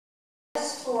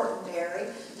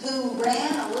Fortenberry, who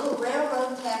ran a little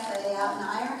railroad cafe out in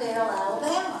Irondale,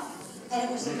 Alabama. And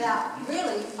it was about,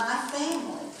 really, my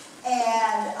family.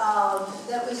 And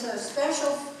that was a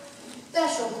special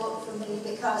book for me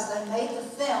because they made the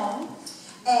film.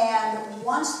 And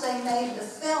once they made the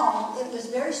film, it was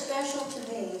very special to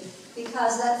me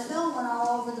because that film went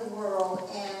all over the world,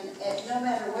 and no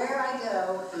matter where I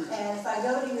go, and if I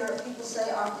go to Europe, people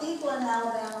say, are people in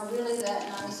Alabama really that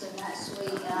nice and that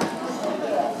sweet? And I say,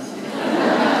 yes.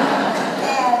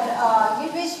 And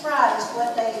you'd be surprised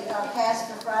what they pass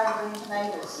for fried green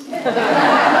tomatoes.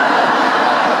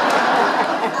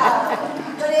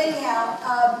 But anyhow,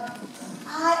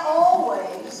 I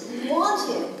always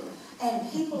wanted, and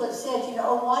people have said, you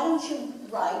know, oh, why don't you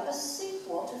write a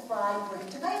sequel to Fried Green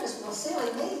Tomatoes? Well,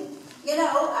 silly me. You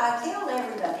know, I killed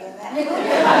everybody in that movie.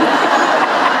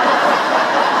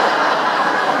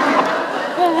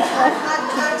 I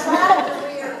tried to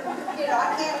you know, I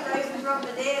can't raise them from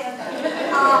the dead.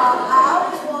 I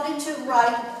always wanted to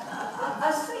write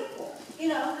a sequel, you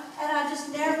know, and I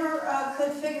just never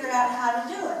could figure out how to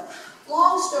do it.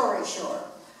 Long story short,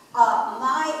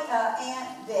 my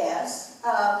Aunt Bess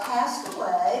passed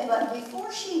away, but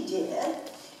before she did,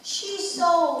 she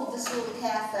sold this little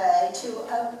cafe to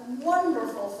a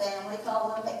wonderful family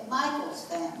called the McMichaels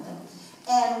family.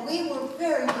 And we were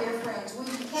very dear friends. We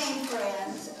became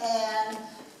friends. And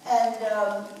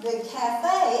the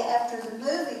cafe, after the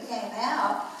movie came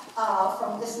out,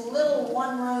 from this little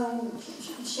one-room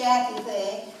shacky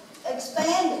thing,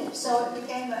 expanded. So it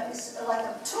became like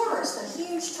a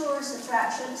huge tourist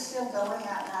attraction, still going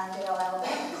out in Irondale,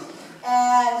 Alabama.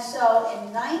 And so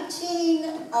in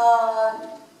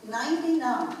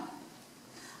 1999,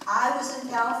 I was in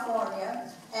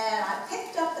California, and I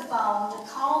picked up the phone to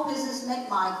call Mrs.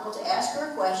 McMichael to ask her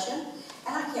a question,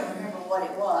 and I can't remember what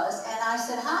it was. And I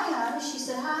said, hi, honey. She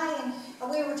said, hi, and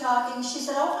we were talking. She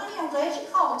said, oh, honey, I'm glad you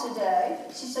called today.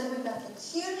 She said, we've got the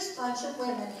cutest bunch of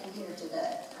women in here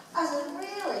today. I said,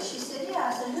 really? She said,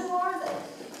 yeah. I said, who are they?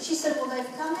 She said, well,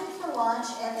 they've come in for lunch,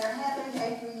 and they're having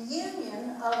a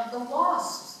reunion of the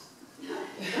Wasps. I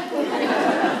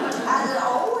said,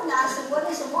 oh, and I said, what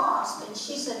is a wasp? And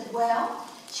she said, well,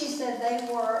 she said they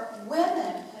were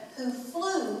women who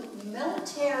flew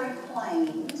military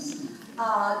planes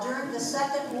during the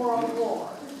Second World War.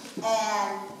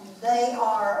 And they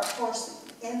are, of course,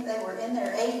 they were in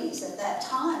their 80s at that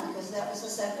time because that was the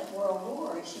Second World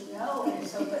War, as you know. And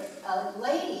so, but a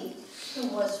lady who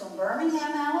was from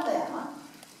Birmingham, Alabama,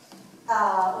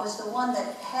 was the one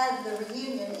that had the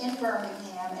reunion in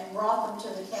Birmingham and brought them to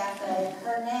the cafe.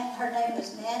 Her name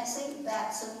was Nancy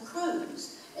Batson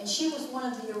Cruz, and she was one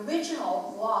of the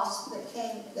original WASPs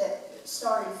that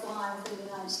started flying for the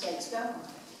United States government.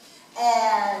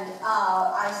 And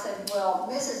I said, well,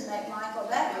 Mrs. McMichael,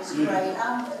 that is great.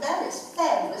 That is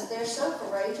fabulous. They're so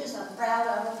courageous. I'm proud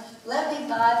of them. Let me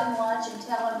buy them lunch and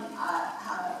tell them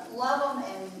I love them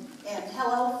and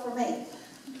hello for me.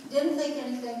 Didn't think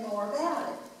anything more about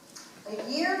it. A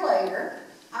year later,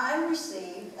 I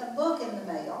received a book in the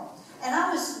mail, and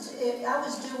I was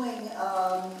doing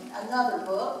another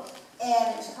book,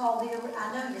 and it's called I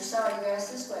know you're sorry you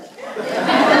asked this question.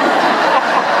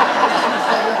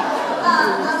 I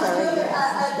was doing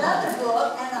another book,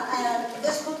 and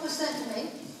this book was sent to me,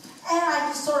 and I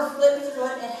just sort of flipped through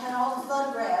it, and it had all the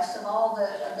photographs of all the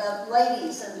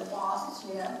ladies and the wasps,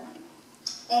 you know,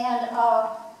 and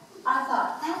I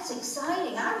thought, that's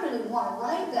exciting. I really want to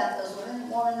write about those women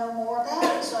and want to know more about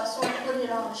it, so I sort of put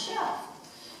it on the shelf.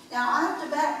 Now, I have to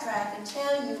backtrack and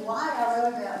tell you why I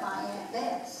wrote about my Aunt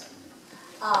Bess.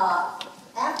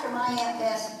 After my Aunt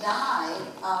Bess died,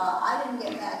 I didn't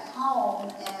get back home,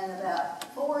 and about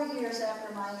 4 years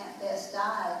after my Aunt Bess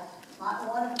died,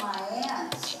 one of my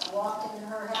aunts walked into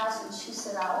her house and she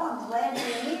said, oh, I'm glad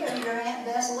you're here. Your Aunt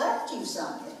Bess left you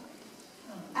something.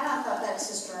 And I thought that's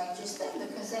the strangest thing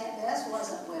because Aunt Bess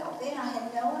wasn't wealthy, and I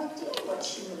had no idea what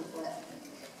she would have left me.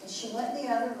 And she went in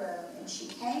the other room, and she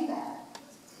came back,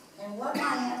 and what my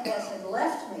Aunt Bess had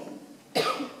left me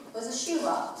was a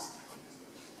shoebox.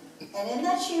 And in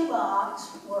that shoebox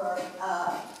were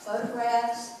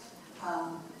photographs,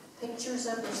 pictures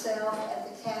of herself at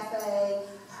the cafe,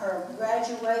 her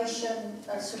graduation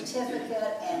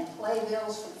certificate, and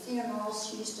playbills for funerals.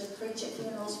 She used to preach at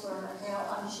funerals for her health.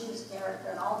 I mean, she was a character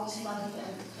and all these funny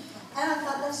things. And I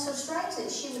thought that's so strange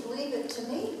that she would leave it to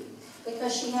me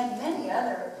because she had many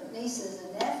other nieces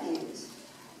and nephews.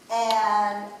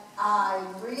 And I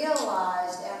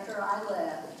realized after I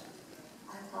left,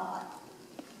 I thought,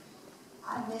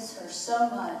 I miss her so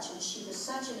much, and she was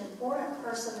such an important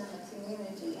person in the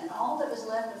community, and all that was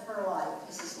left of her life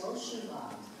was this little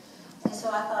shoebox And so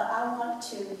I thought, I want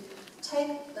to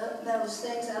take those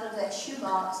things out of that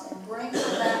shoebox and bring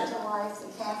them back to life, the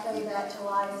cafe back to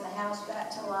life, the house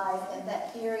back to life, and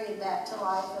that period back to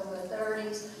life of the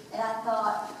 30s. And I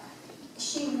thought,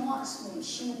 she wants me.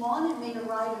 She wanted me to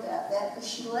write about that because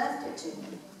she left it to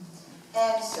me.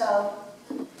 And so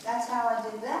that's how I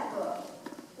did that book.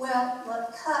 Well,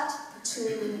 cut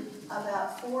to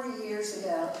about 4 years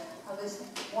ago, I was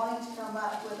wanting to come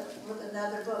up with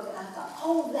another book, and I thought,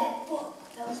 oh, that book,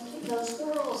 those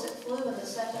girls that flew in the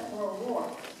Second World War.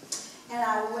 And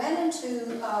I went into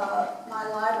my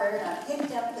library and I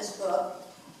picked up this book,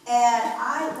 and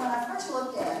when I first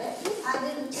looked at it, I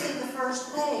didn't see the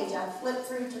first page. I flipped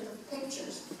through to the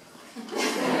pictures.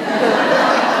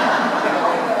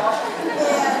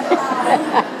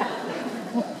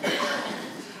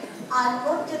 I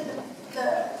looked at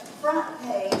the front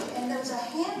page, and there was a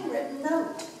handwritten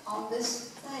note on this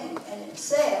thing, and it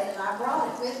said, and I brought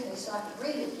it with me so I could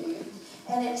read it to you,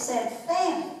 and it said,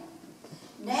 Fannie,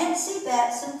 Nancy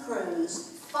Batson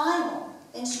Cruz, final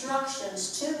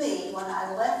instructions to me when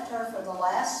I left her for the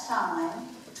last time,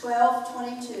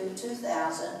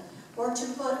 12/22/2000, were to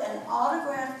put an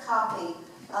autographed copy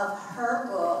of her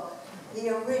book, the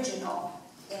original,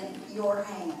 in your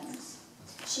hands.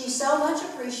 She so much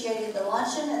appreciated the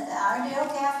luncheon at the Irondale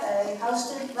Cafe,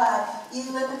 hosted by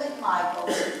you and the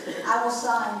McMichaels. I will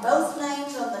sign both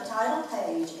names on the title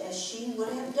page, as she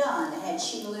would have done had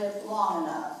she lived long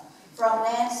enough. From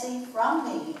Nancy, from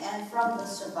me, and from the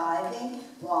surviving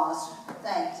wasp,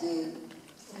 thank you.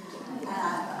 And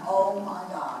I thought, oh my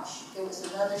gosh, it was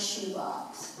another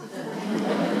shoebox.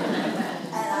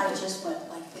 And I just went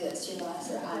like this, you know, I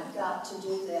said, I've got to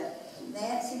do that.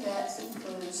 Nancy Batson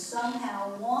Cruz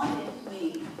somehow wanted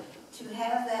me to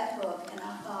have that book, and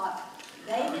I thought,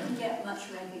 they didn't get much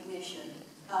recognition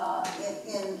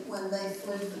when they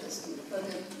flew for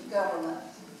the government,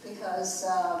 because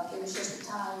it was just a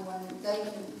time when the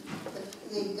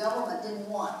government didn't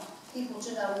want people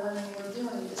to know women were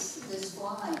doing this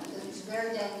flying. It was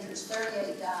very dangerous.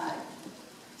 38 died.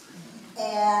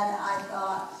 And I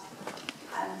thought,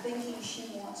 I'm thinking she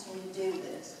wants me to do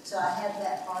this. So I had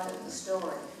that part of the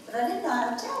story. But I didn't know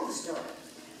how to tell the story.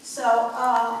 So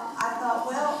I thought,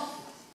 well,